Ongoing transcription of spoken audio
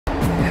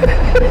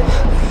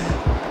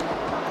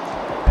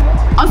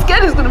I'm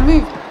scared it's gonna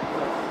move.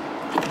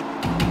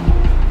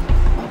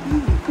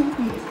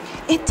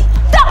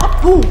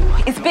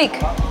 It's big.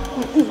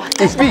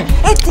 It's big.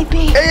 It's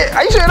big. Hey,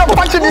 are you sure you're not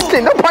punching this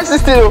thing? Don't punch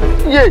this thing.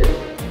 Yeah.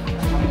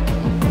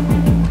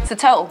 It's a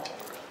turtle.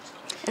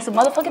 It's a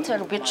motherfucking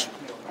turtle, bitch.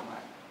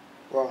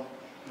 Wow.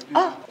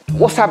 Oh.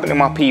 What's happening,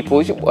 my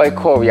people? It's your boy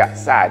Cory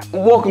Outside.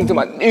 Welcome to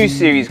my new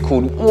series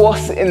called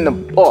What's in the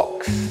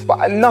Box.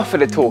 But enough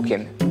of the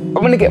talking. I'm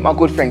gonna get my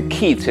good friend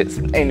Key to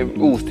explain the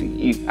rules to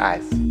you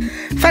guys.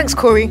 Thanks,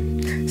 Cory.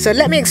 So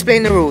let me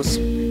explain the rules.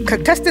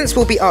 Contestants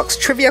will be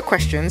asked trivia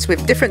questions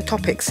with different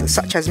topics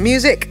such as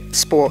music,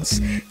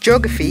 sports,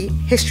 geography,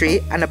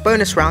 history, and a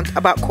bonus round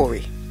about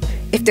Cory.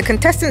 If the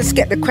contestants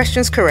get the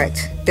questions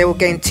correct, they will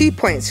gain 2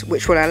 points,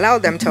 which will allow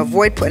them to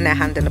avoid putting their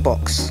hand in the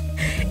box.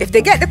 If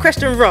they get the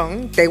question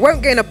wrong, they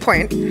won't gain a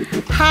point.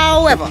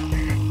 However,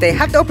 they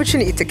have the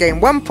opportunity to gain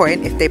 1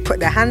 point if they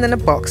put their hand in the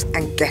box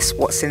and guess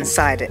what's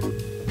inside it.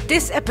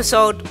 This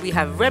episode, we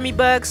have Remi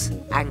Burgz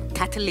and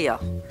Cataleeyah.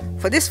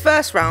 For this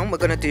first round, we're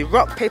going to do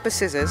rock, paper,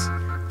 scissors,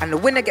 and the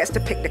winner gets to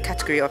pick the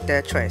category of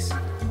their choice.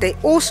 They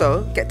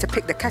also get to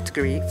pick the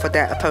category for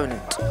their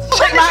opponent.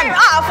 Shit, man!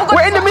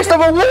 We're in the midst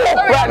of a war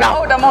right now.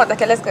 Hold on.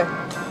 Okay, let's go.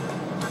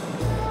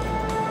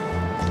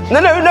 No.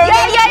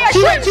 Yeah.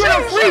 She went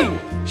on three.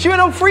 She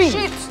went on three.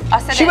 Shoot. I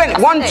said she went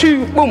 1,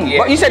 2, boom. Yeah.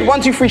 But you said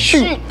 1, 2, 3,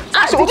 shoot.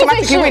 So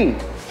automatically win.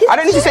 I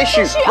don't need to say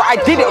shoot, but I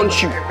did it on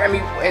shoot.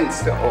 Remi wins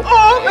still.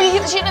 Oh,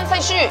 but she didn't say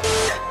shoot.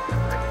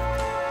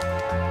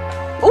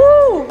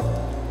 Ooh.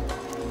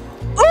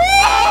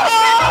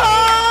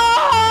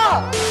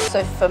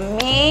 So for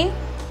me,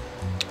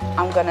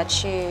 I'm gonna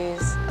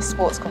choose a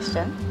sports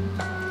question.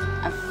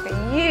 And for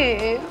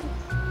you,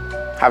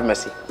 Have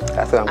mercy.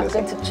 That's what I'm I'm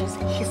going going to say. to choose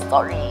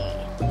history.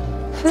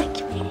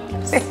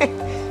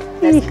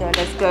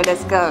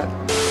 Let's go.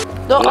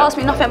 Don't ask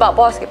me nothing about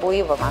basketball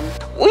either, man.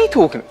 What are you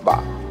talking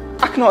about?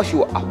 I can ask you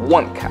what I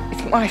want, Cat.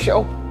 It's my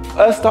show.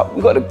 First up,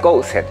 we got the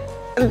goat's head.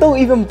 And don't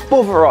even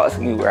bother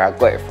asking me where I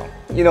got it from.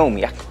 You know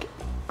me, I can get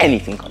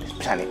anything on this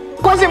planet.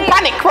 Cause in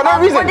panic for no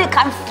reason. Everybody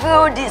can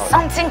feel there's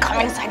something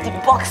coming inside the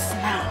box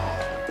now.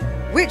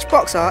 Which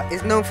boxer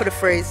is known for the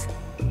phrase,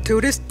 "to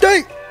this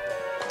day"?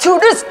 To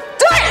this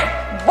day!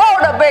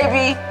 Boulder,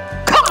 baby!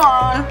 Come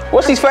on!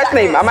 What's his first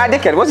name? Am I a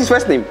dickhead? What's his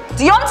first name?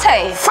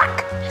 Deontay!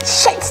 Fuck!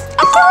 Shit!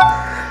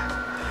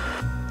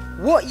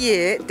 What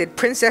year did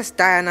Princess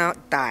Diana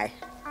die?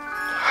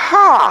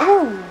 Ha!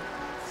 Ooh.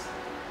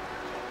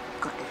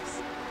 Got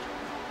this.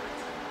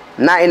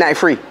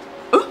 1993.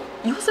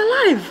 You was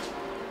alive!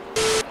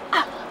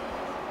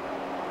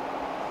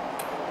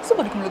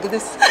 Somebody come look at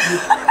this.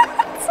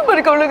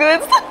 Somebody come look at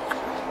this.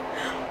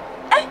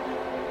 Hey.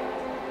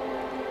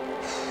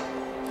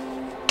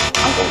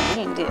 I'm gonna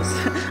need this.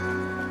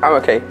 I'm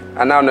okay.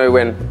 I now know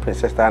when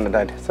Princess Diana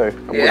died, so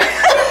I'm good.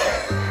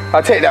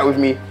 I'll take that with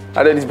me.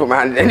 I don't need to put my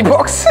hand in any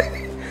box.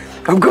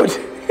 I'm good.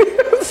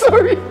 I'm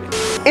sorry.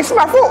 It's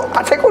my fault.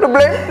 I take all the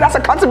blame. That's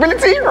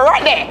accountability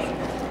right there.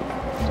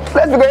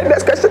 Let's go.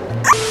 Next question.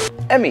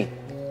 Emmy,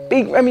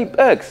 big Remi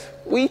Burgz.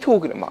 What are you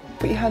talking about?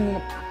 Put your hand in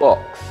the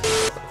box.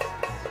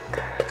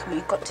 Come on,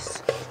 you got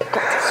this.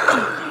 Got this. Come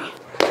on,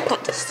 you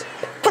got this.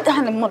 Put the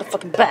hand in the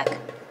motherfucking bag.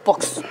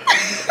 Box.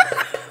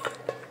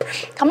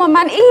 Come on,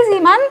 man. Easy,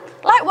 man.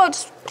 Light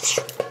words.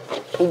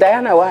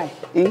 Diana, why?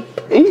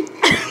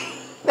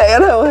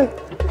 Diana, why?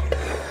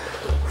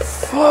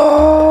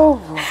 Oh.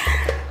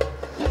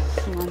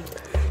 Come on.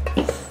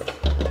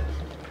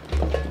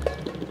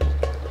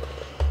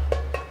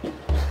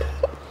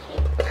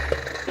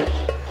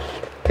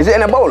 Is it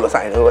in a bowl or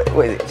something?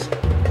 What is it?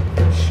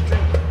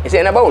 Is it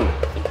in a bowl?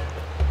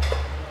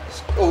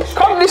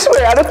 Come this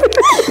way, I don't think.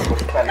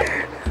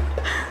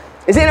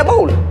 Is it in a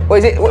bowl? Or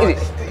is it, what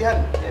is it?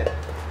 Yeah.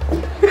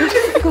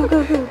 Go.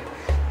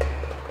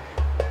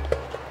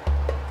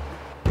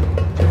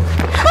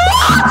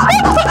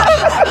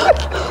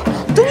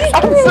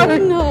 I'm sorry.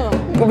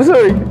 I'm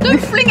sorry.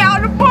 Don't fling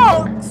out of the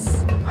box.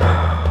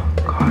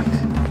 God.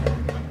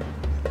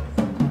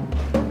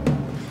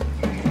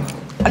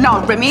 No,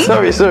 Remi.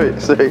 Sorry. Is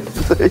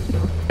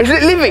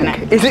it living?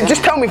 Is it?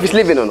 Just tell me if it's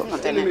living or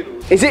not.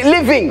 Is it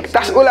living?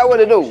 That's all I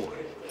want to know.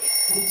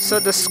 So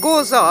the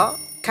scores are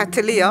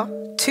Cataleeyah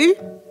 2,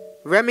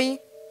 Remi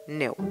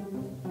 0.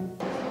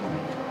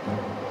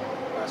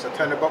 So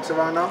turn the box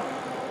around now.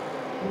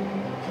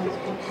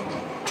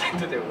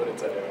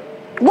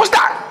 What's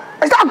that?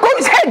 Is that a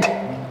goat's head?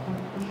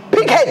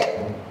 Pig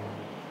head.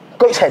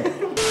 Goat's head.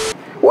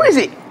 What is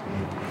it?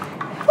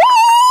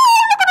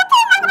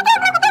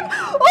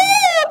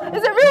 Oh,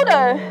 is it real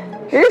though?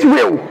 It is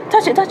real.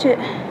 Touch it.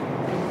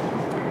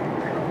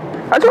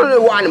 I just want to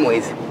know what animal it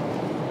is.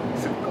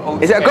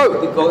 Is it a goat?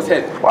 The goat's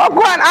head. Oh,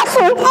 go on,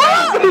 Assel.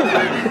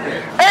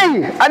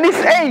 Hey, and this,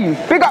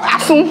 hey, big up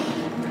Assel.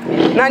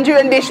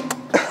 Nigerian dish.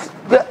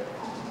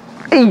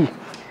 Hey.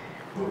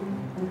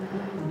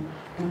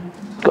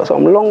 Got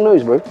some long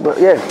nose, bro, but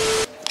yeah.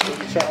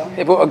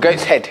 They brought a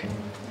goat's head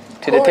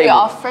to the table.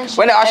 Our friendship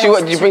When I asked you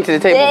what did you bring to the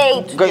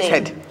table? today. Goat's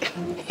head.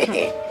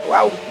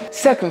 Wow.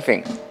 Second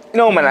thing, you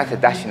know man, I had to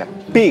dash in a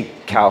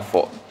big cow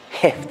foot,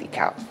 hefty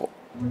cow foot.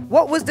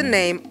 What was the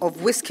name of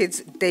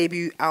Wizkid's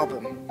debut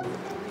album?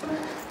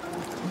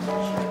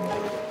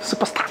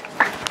 Superstar.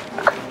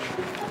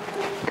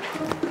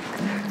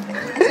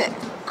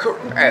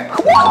 Correct.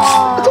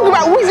 What? You're talking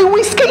about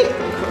whiskey?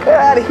 Get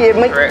out of here,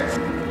 mate. Correct.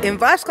 In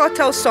Vybz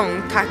Kartel's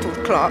song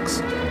titled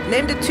Clerks,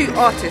 name the 2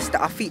 artists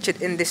that are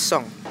featured in this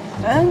song.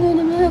 Are you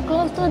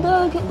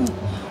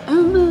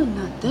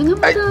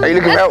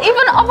looking out?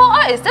 Even other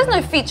artists, there's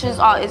no features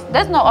artists.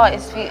 There's no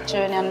artist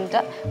featuring on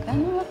that.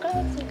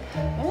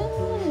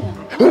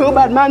 Oh,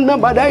 bad man,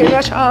 number that in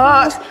a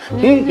shots. I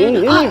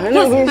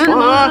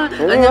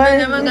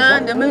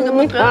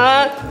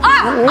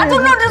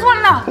don't know this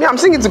one now. Yeah, I'm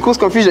singing to cause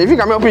confusion. You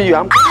think I'm helping you?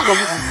 I'm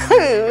confused.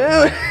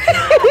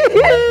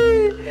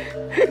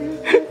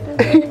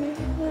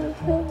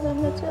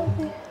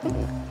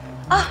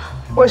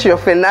 What's your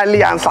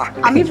finale answer?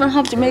 I'm even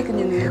half Jamaican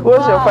in here.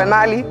 What's your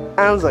finale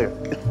answer?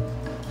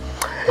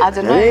 I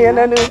don't know.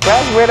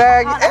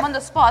 I'm on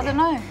the spot, I don't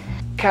know.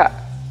 Cat,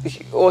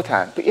 all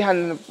time, put your hand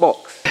in the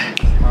box.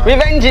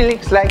 Revenge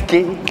looks like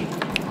it.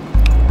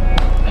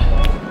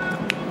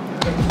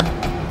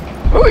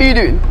 What are you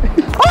doing?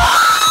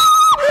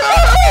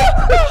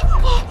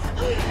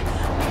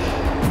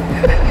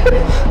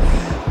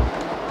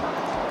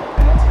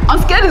 I'm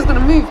scared it's gonna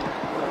move.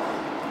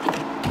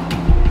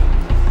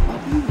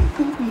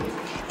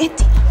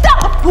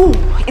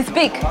 It's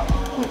big.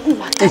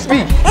 It's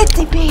big.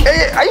 It's big.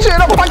 Hey, are you sure you're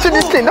not punching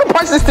this thing? Don't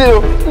punch this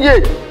thing. Yeah.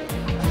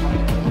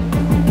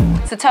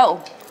 It's a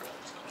turtle.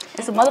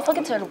 It's a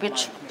motherfucking turtle,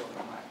 bitch.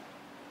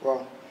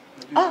 Wow.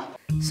 Oh.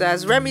 So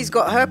as Remi's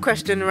got her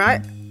question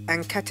right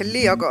and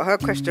Cataleeyah got her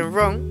question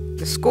wrong,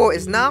 the score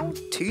is now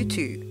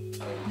 2-2.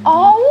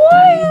 Oh,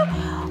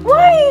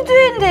 why are you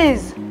doing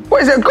this?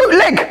 What is it? Good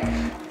leg.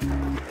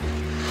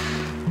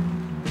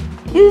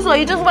 You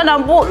just went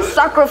and bought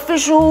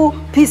sacrificial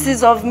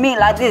pieces of meat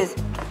like this.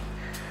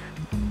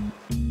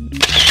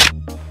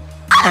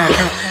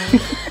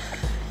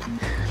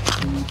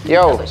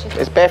 Yo,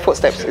 it's bare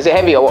footsteps. Is it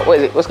heavy or what? What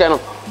is it? What's going on?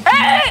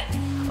 Hey!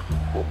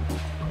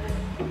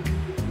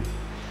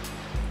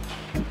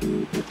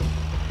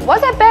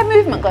 What's that bare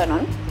movement going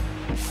on?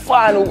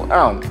 Final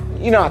round.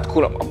 You know how to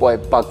call up my boy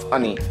Bugs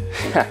Bunny.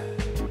 I've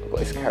got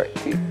his carrot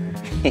too.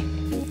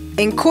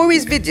 In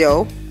Cory's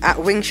video at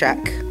Wing Shack,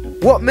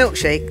 what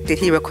milkshake did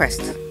he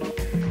request?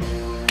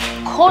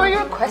 Cory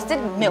requested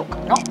milk,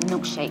 not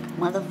milkshake,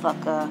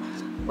 motherfucker.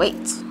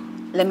 Wait,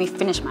 let me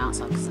finish my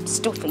answer because I'm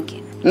still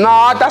thinking.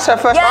 Nah, that's her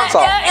first answer.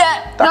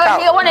 Yeah. No,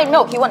 he wanted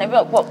milk. He wanted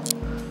milk. What?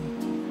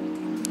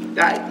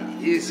 That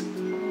is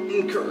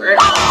incorrect.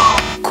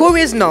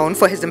 Cory is known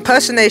for his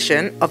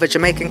impersonation of a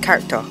Jamaican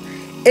character.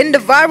 In the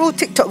viral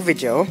TikTok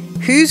video,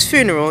 whose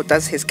funeral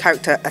does his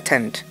character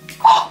attend?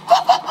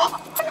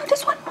 I know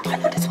this one.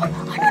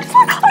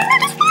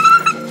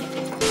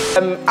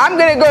 I'm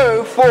gonna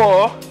go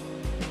for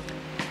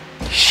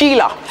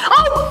Sheila.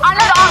 Oh, I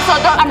know the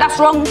answer, and that's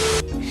wrong.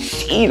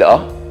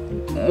 Sheila?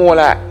 More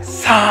like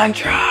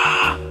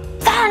Sandra.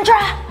 Sandra.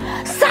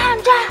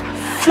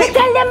 Me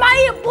tell them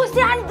I eat pussy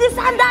and this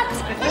and that.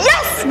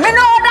 Yes, me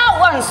know that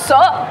one,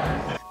 sir.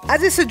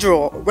 As it's a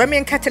draw, Remi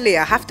and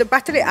Cataleeyah have to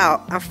battle it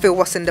out and feel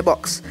what's in the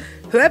box.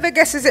 Whoever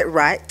guesses it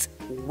right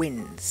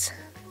wins.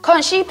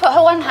 Can't she put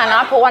her one hand?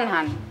 I put one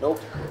hand.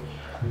 Nope.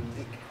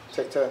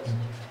 Take turns.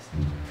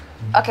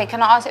 Okay,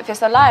 can I ask if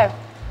it's alive?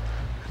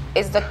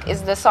 Is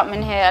the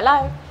something here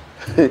alive?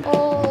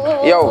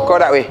 Yo, go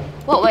that way.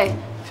 What way?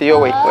 To your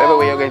way, whatever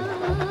way you're going.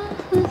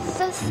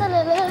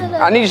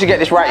 I need you to get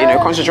this right, you know,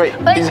 concentrate.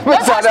 But I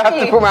don't have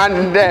to put my hand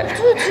in there.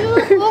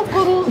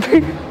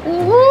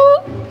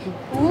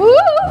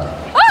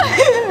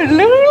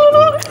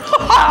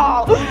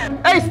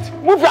 Ace,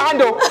 move your hand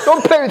though.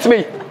 Don't play with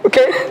me,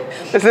 okay?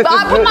 But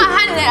I put my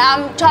hand there,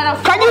 I'm trying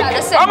to Can you? at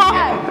the same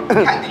time.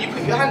 Did you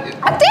put your hand in?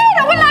 I did,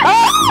 I went like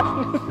this.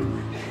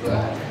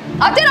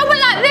 I went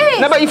like this.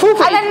 No, but you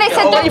forfeit. And then they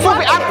said don't you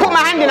forfeit. I put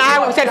my hand in, I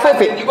haven't said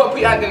forfeit. You got to put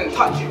your hand in and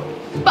touch you.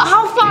 But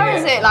how far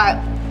is it? Like,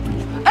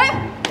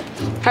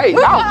 Hey,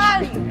 move no. your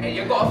hand. Hey,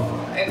 you got to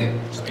end it.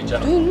 Just be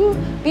gentle.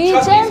 Be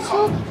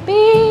gentle,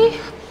 be.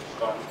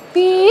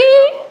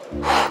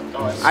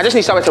 I just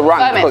need somewhere to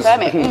run.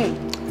 Firm it.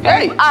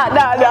 Hey. No. Sorry,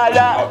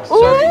 that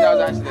was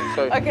an accident.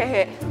 Sorry. Okay,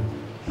 here.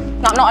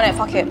 No, I'm not on it,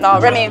 fuck it. No,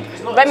 Remi,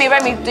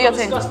 do your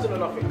thing. Go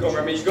on,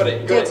 Remi, you got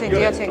it. Do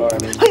your thing.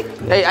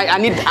 Hey, I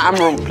need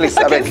ammo, please.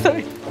 I beg.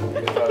 Sorry.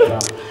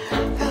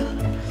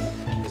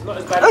 It's not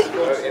as bad as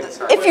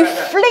If you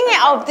fling it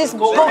out of this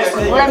box,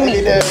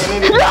 Remi.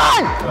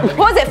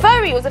 What was it,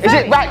 furry? Was it Is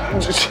furry? it right?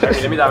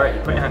 Let me direct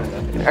you. Put your hand in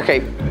there. Okay.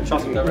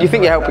 Trust me. You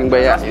think you're helping,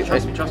 but yeah.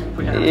 Trust me.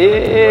 Put your hand in Yeah.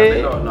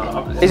 there.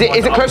 No. Is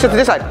it closer to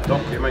this side?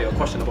 Don't put your mate, you'll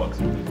crush in the box.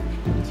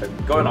 So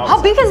go on the other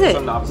How big side. is it? It's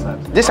on the other side.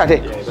 This side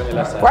here. Yeah, it's on your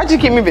left side. Why do you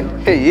keep moving?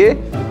 Hey, yeah.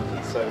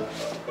 So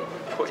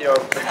put your...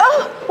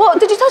 Oh, what?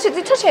 Did you touch it?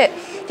 Did you touch it?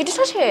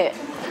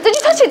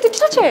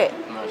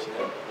 No, she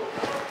didn't.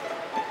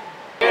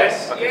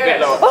 Yes. Okay, a bit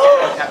lower.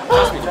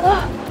 Trust me.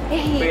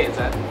 Put it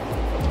inside.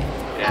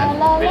 Yeah.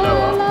 La, Bit la,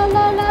 lower. la,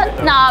 la, la.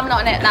 Nah, I'm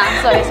not in it. Nah,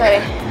 sorry.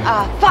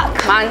 Ah, fuck,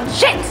 man.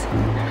 Shit.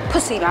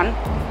 Pussy, man.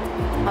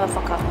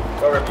 Motherfucker.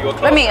 Go, Remi, you're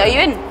close. Remi, are you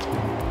in?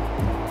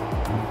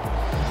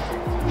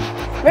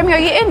 Remi, are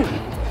you in?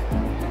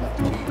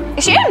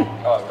 Is she in?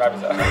 Oh, grab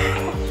his out.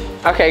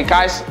 Okay,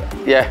 guys.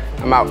 Yeah,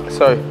 I'm out.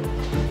 Sorry.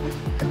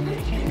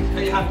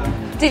 Put your hand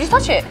down. Did you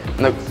touch it?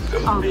 No.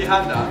 Put your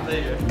hand down. There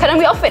you go. Can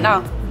we off it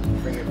now? No.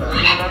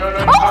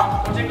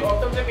 Oh! Don't take it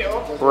off. Don't take it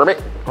off. Ribbit.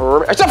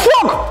 It's a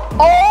frog!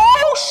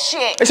 Oh,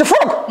 shit. It's a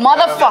frog!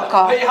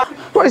 Motherfucker.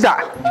 What is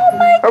that? Oh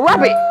my A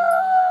rabbit?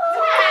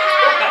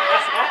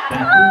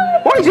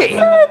 What is it?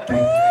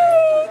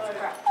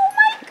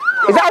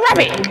 Is that a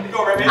rabbit?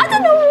 Go, Remi. I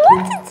don't know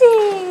what it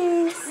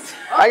is.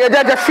 Are your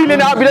dad just feeling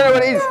it up? You don't know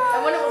what it is?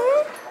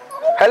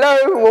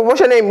 Hello? What's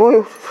your name?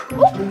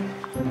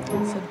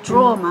 It's a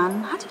draw,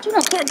 man. How did you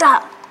not get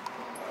that?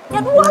 You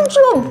had one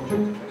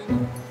job.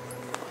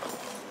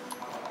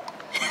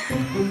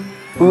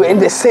 We were in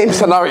the same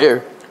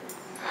scenario.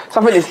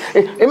 Something is,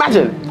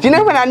 imagine, do you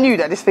know when I knew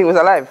that this thing was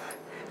alive?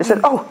 They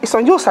said, oh, it's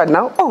on your side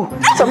now. Oh,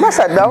 it's on my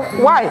side now.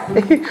 Why?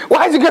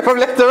 Why is it going from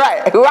left to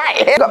right?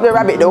 Right, head up the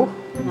rabbit though.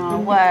 No,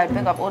 word.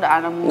 Big up all the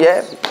animals.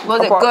 Yeah.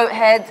 Was it goat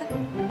head?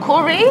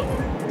 Cory,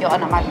 you're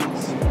on a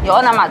madness. You're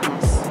on a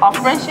madness. Our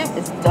friendship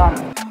is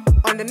done.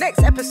 On the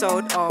next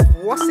episode of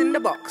What's in the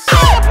Box. It's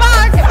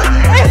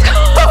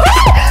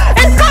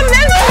coming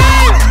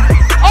everywhere!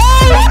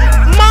 Oh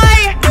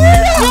my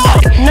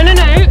God! No,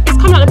 it's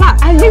coming out the back.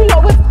 And you lot